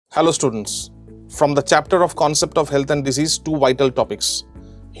Hello students, from the chapter of Concept of Health and Disease, two vital topics,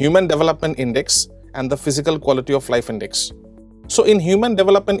 Human Development Index and the Physical Quality of Life Index. So in Human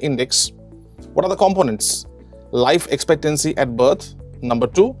Development Index, what are the components? Life expectancy at birth. Number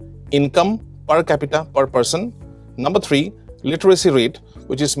 2, income per capita per person. Number 3, literacy rate,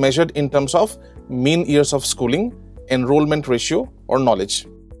 which is measured in terms of mean years of schooling, enrollment ratio or knowledge.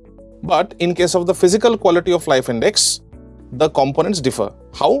 But in case of the Physical Quality of Life Index, the components differ.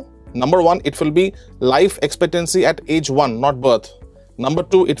 How? Number 1, it will be life expectancy at age 1, not birth. Number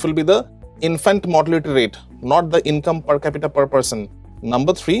 2, it will be the infant mortality rate, not the income per capita per person.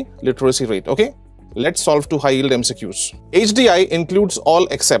 Number 3, literacy rate. Okay, let's solve two high yield MCQs. HDI includes all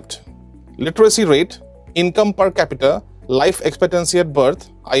except literacy rate, income per capita, life expectancy at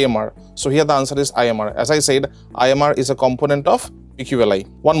birth, IMR. So here the answer is IMR. As I said, IMR is a component of PQLI.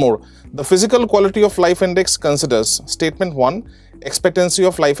 One more. The Physical Quality of Life Index considers statement 1, expectancy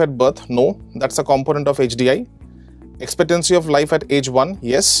of life at birth. No, that's a component of HDI. Expectancy of life at age 1.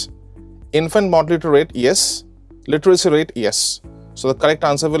 Yes. Infant mortality rate. Yes. Literacy rate. Yes. So the correct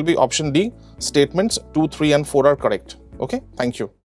answer will be option D. Statements 2, 3 and 4 are correct. Okay. Thank you.